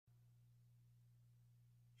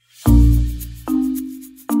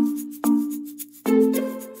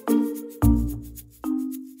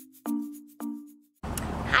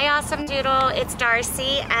Awesome Doodle, it's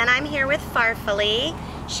Darcy, and I'm here with Farfalle.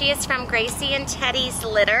 She is from Greycie and Teddy's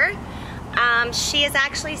litter. She is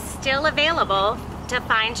actually still available to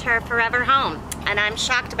find her forever home, and I'm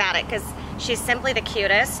shocked about it because she's simply the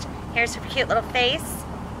cutest. Here's her cute little face.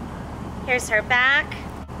 Here's her back.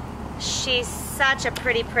 She's such a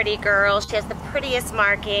pretty girl. She has the prettiest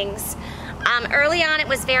markings. Early on, it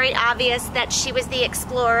was very obvious that she was the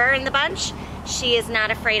explorer in the bunch. She is not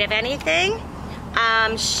afraid of anything.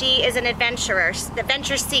 She is an adventurer. The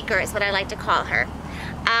adventure seeker is what I like to call her.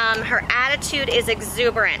 Her attitude is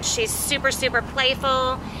exuberant. She's super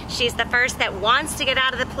playful. She's the first that wants to get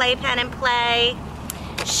out of the playpen and play.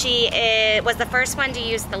 She was the first one to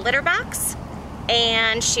use the litter box,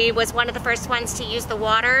 and she was one of the first ones to use the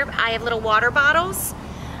water. I have little water bottles.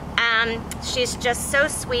 She's just so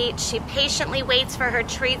sweet. She patiently waits for her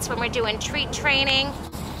treats when we're doing treat training.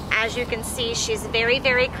 As you can see, she's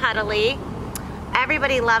very cuddly.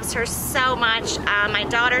 Everybody loves her so much. My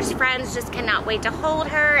daughter's friends just cannot wait to hold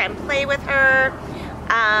her and play with her.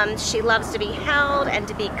 She loves to be held and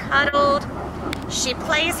to be cuddled. She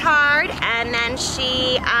plays hard, and then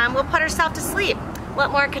she will put herself to sleep.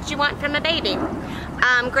 What more could you want from a baby?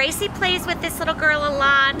 Greycie plays with this little girl a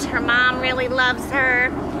lot. Her mom really loves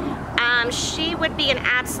her. She would be an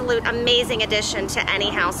absolute amazing addition to any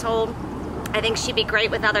household. I think she'd be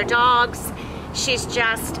great with other dogs. She's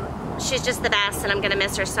just the best, and I'm gonna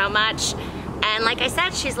miss her so much. And like I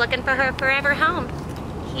said, she's looking for her forever home.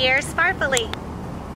 Here's Farfalle.